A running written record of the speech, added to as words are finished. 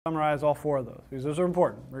summarize all 4 of those because those are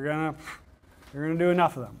important. We're gonna do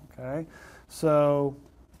enough of them. Okay, so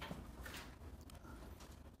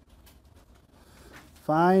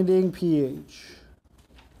finding pH.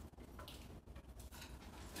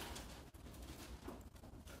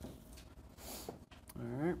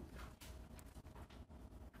 All right.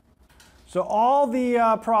 So all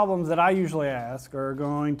the problems that I usually ask are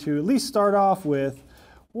going to at least start off with,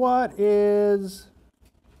 what is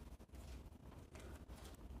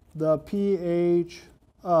the pH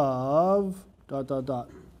of ... Okay,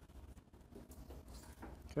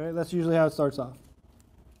 that's usually how it starts off.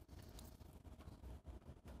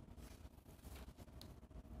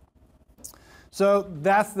 So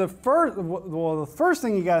that's the first, well, the first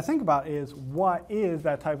thing you got to think about is, what is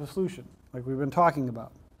that type of solution, like we've been talking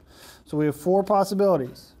about. So we have 4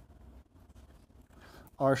 possibilities.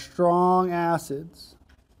 Are strong acids.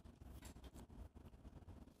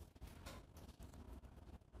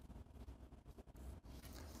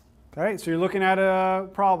 Okay, so you're looking at a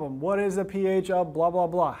problem. What is the pH of blah, blah,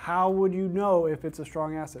 blah? How would you know if it's a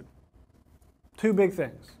strong acid? 2 big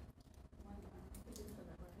things.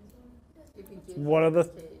 What are the,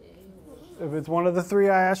 if it's one of the 3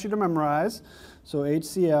 I asked you to memorize, so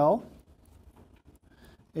HCl,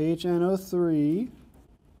 HNO3,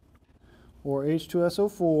 or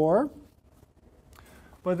H2SO4.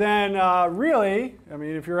 But then really, I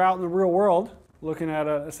mean, if you're out in the real world looking at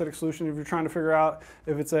an acidic solution, if you're trying to figure out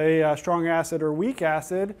if it's a strong acid or weak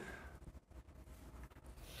acid,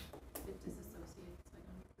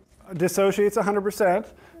 it dissociates 100%,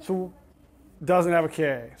 so doesn't have a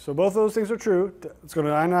Ka. So both of those things are true. It's going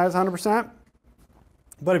to ionize 100%.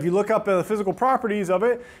 But if you look up the physical properties of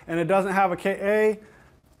it and it doesn't have a Ka,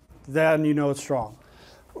 then you know it's strong.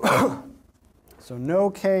 So no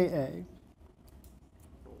Ka.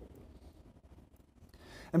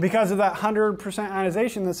 And because of that 100%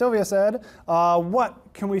 ionization that Sylvia said, what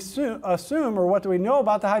can we assume, or what do we know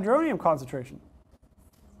about the hydronium concentration?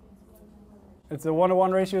 It's a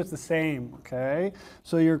 1-to-1 ratio. It's the same. Okay.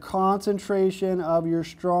 So your concentration of your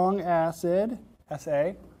strong acid,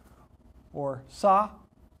 Sa, or Sa.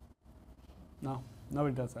 No,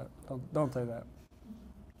 nobody does that. Don't say that.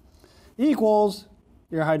 Equals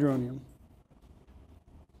your hydronium.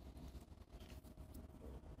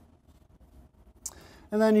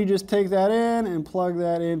 And then you just take that in and plug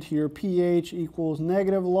that into your pH equals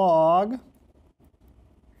negative log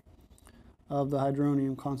of the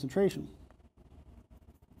hydronium concentration.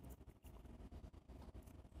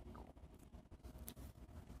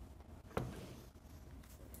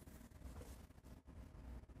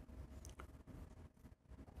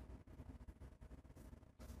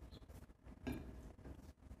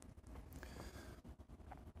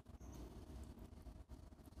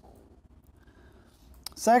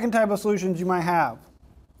 Second type of solutions you might have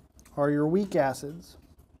are your weak acids.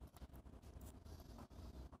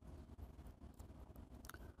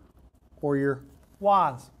 Or your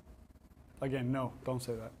WAS. Again, no, don't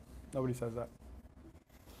say that. Nobody says that.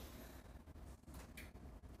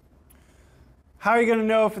 How are you going to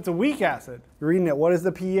know if it's a weak acid? You're reading it. What is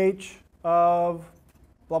the pH of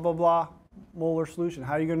blah, blah, blah molar solution?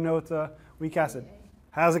 How are you going to know it's a weak acid?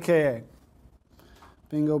 Has a Ka.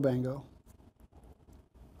 Bingo, bango.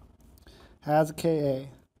 Has a Ka.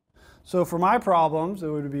 So for my problems, it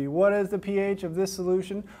would be, what is the pH of this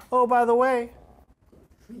solution? Oh, by the way,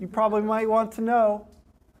 you probably might want to know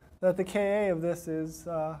that the Ka of this is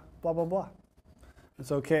blah, blah, blah. And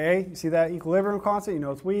so Ka, you see that equilibrium constant, you know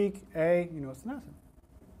it's weak. A, you know it's an acid.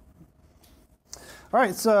 All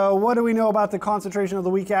right, so what do we know about the concentration of the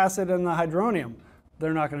weak acid and the hydronium?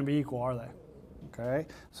 They're not going to be equal, are they? Okay,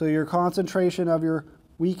 so your concentration of your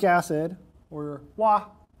weak acid, or your Wa,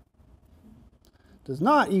 does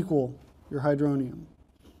not equal your hydronium.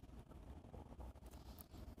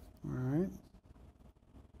 All right,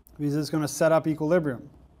 because it's going to set up equilibrium.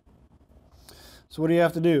 So what do you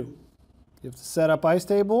have to do? You have to set up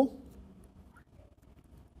istable.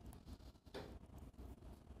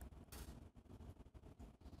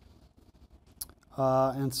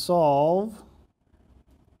 And solve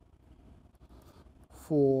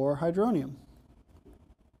for hydronium.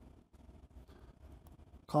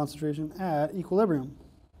 Concentration at equilibrium.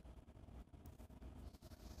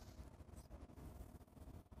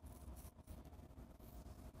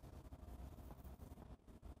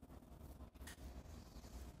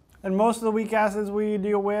 And most of the weak acids we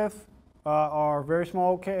deal with are very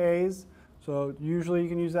small Kas, so usually you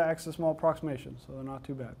can use that extra small approximation, so they're not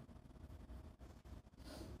too bad.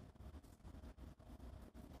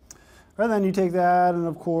 And then you take that, and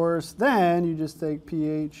of course, then you just take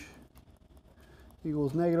pH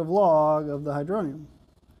equals negative log of the hydronium.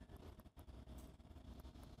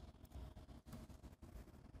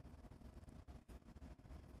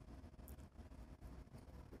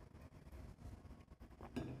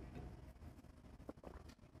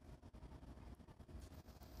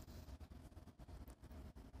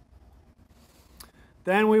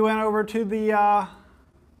 Then we went over to the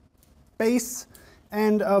base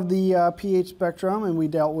end of the pH spectrum, and we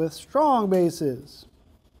dealt with strong bases.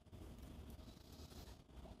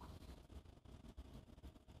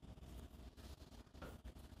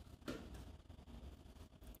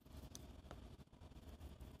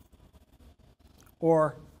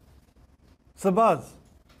 Or Sabuzz.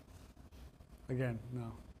 Again,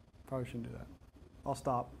 no, probably shouldn't do that. I'll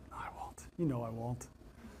stop. No, I won't. You know I won't.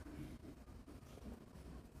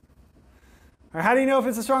 All right, how do you know if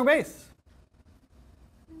it's a strong base?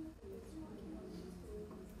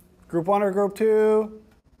 Group 1 or group 2?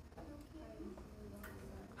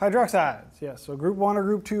 Hydroxides, yes. So group 1 or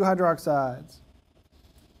group 2 hydroxides.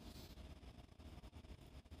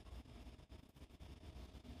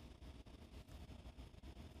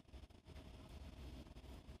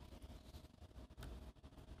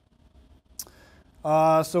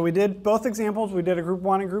 So we did both examples. We did a group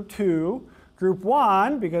 1 and group 2. Group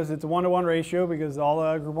 1, because it's a 1-to-1 ratio, because all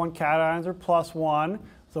the group 1 cations are +1,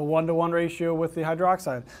 it's a 1-to-1 ratio with the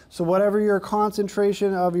hydroxide. So whatever your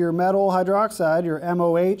concentration of your metal hydroxide, your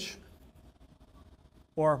MOH,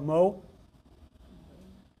 or Mo?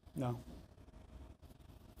 No.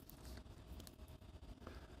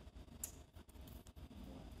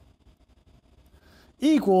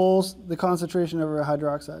 Equals the concentration of your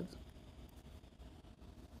hydroxides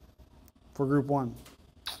for group 1.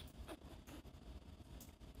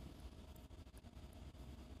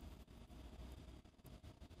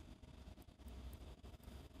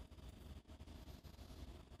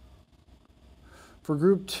 For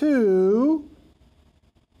group 2,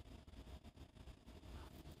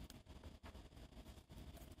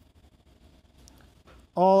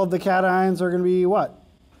 all of the cations are going to be what?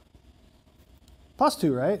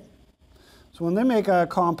 +2, right? So when they make a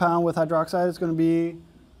compound with hydroxide, it's going to be,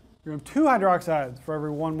 you're going to have 2 hydroxides for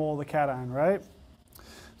every 1 mole of the cation, right?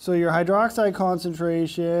 So your hydroxide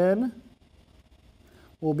concentration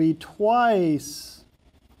will be twice.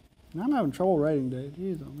 Now I'm having trouble writing today.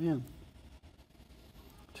 Jeez, oh man.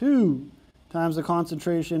 2 times the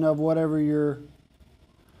concentration of whatever your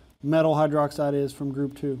metal hydroxide is from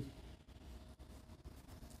group 2.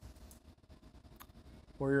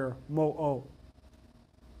 Or your MoO.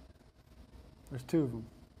 There's 2 of them.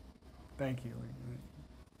 Thank you.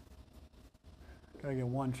 Gotta get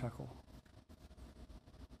 1 chuckle.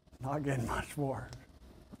 Not getting much more.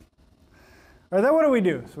 All right, then what do we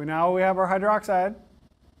do? So now we have our hydroxide.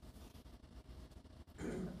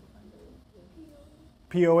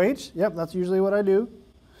 POH, yep, that's usually what I do.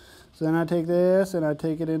 So then I take this and I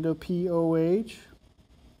take it into POH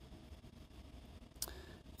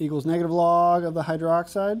equals negative log of the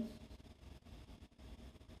hydroxide.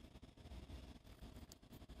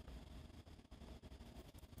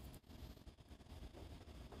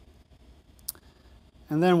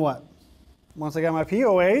 And then what? Once I got my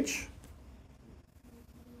POH,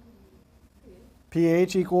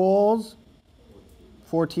 pH equals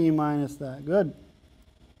 14 minus that. Good.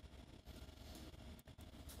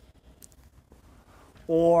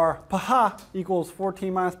 Or pH equals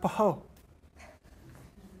 14 minus pH.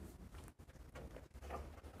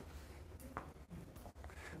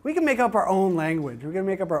 We can make up our own language. We can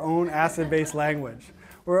make up our own acid-based language,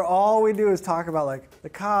 where all we do is talk about like the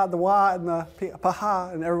ka, the wa, and the pH,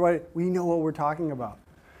 and everybody, we know what we're talking about.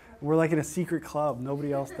 We're like in a secret club.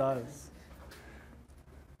 Nobody else does.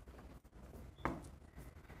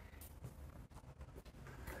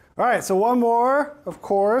 All right, so one more, of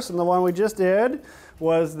course, and the one we just did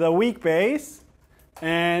was the weak base.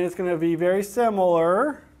 And it's going to be very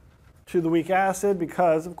similar to the weak acid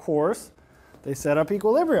because, of course, they set up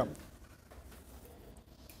equilibrium.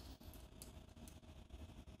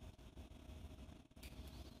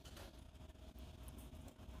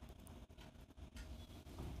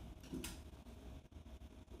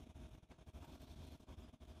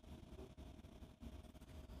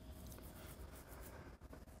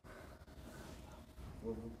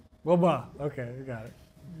 Waba. Okay, we got it.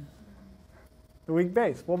 The weak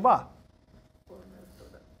base. Waba.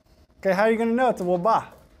 Okay, how are you going to know it's a waba?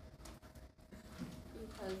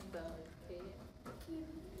 Because the K.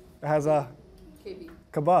 It has a KB.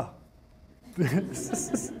 kaba.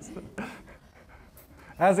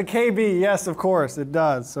 Has a KB, yes, of course, it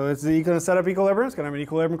does. So it's going to set up equilibrium. It's going to have an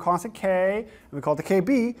equilibrium constant K, and we call it the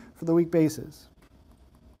KB for the weak bases.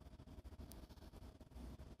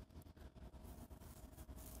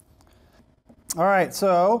 All right,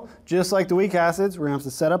 so just like the weak acids, we're going to have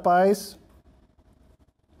to set up ice.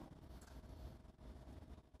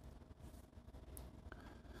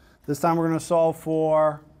 This time we're going to solve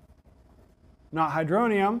for not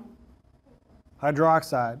hydronium,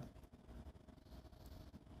 hydroxide.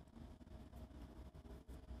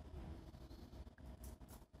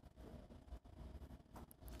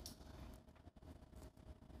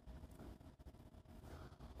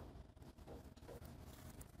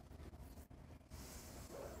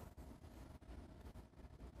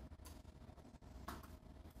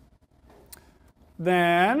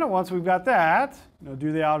 then once we've got that,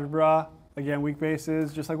 do the algebra. Again, weak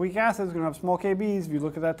bases, just like weak acids, are going to have small kb's. If you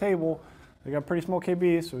look at that table, they got pretty small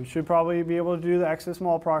kb's, so we should probably be able to do the x to the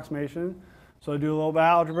small approximation. So I do a little bit of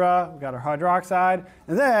algebra. We've got our hydroxide.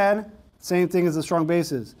 And then, same thing as the strong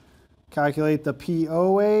bases. Calculate the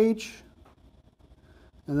POH,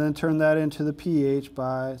 and then turn that into the pH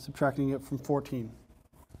by subtracting it from 14.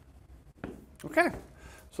 Okay,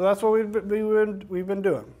 so that's what we've been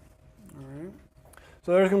doing. All right.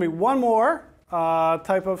 So there's going to be one more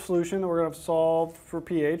type of solution that we're going to have to solve for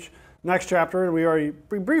pH. Next chapter, and we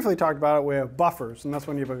briefly talked about it, we have buffers, and that's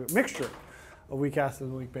when you have a mixture of weak acids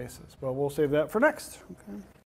and weak bases. But we'll save that for next. Okay.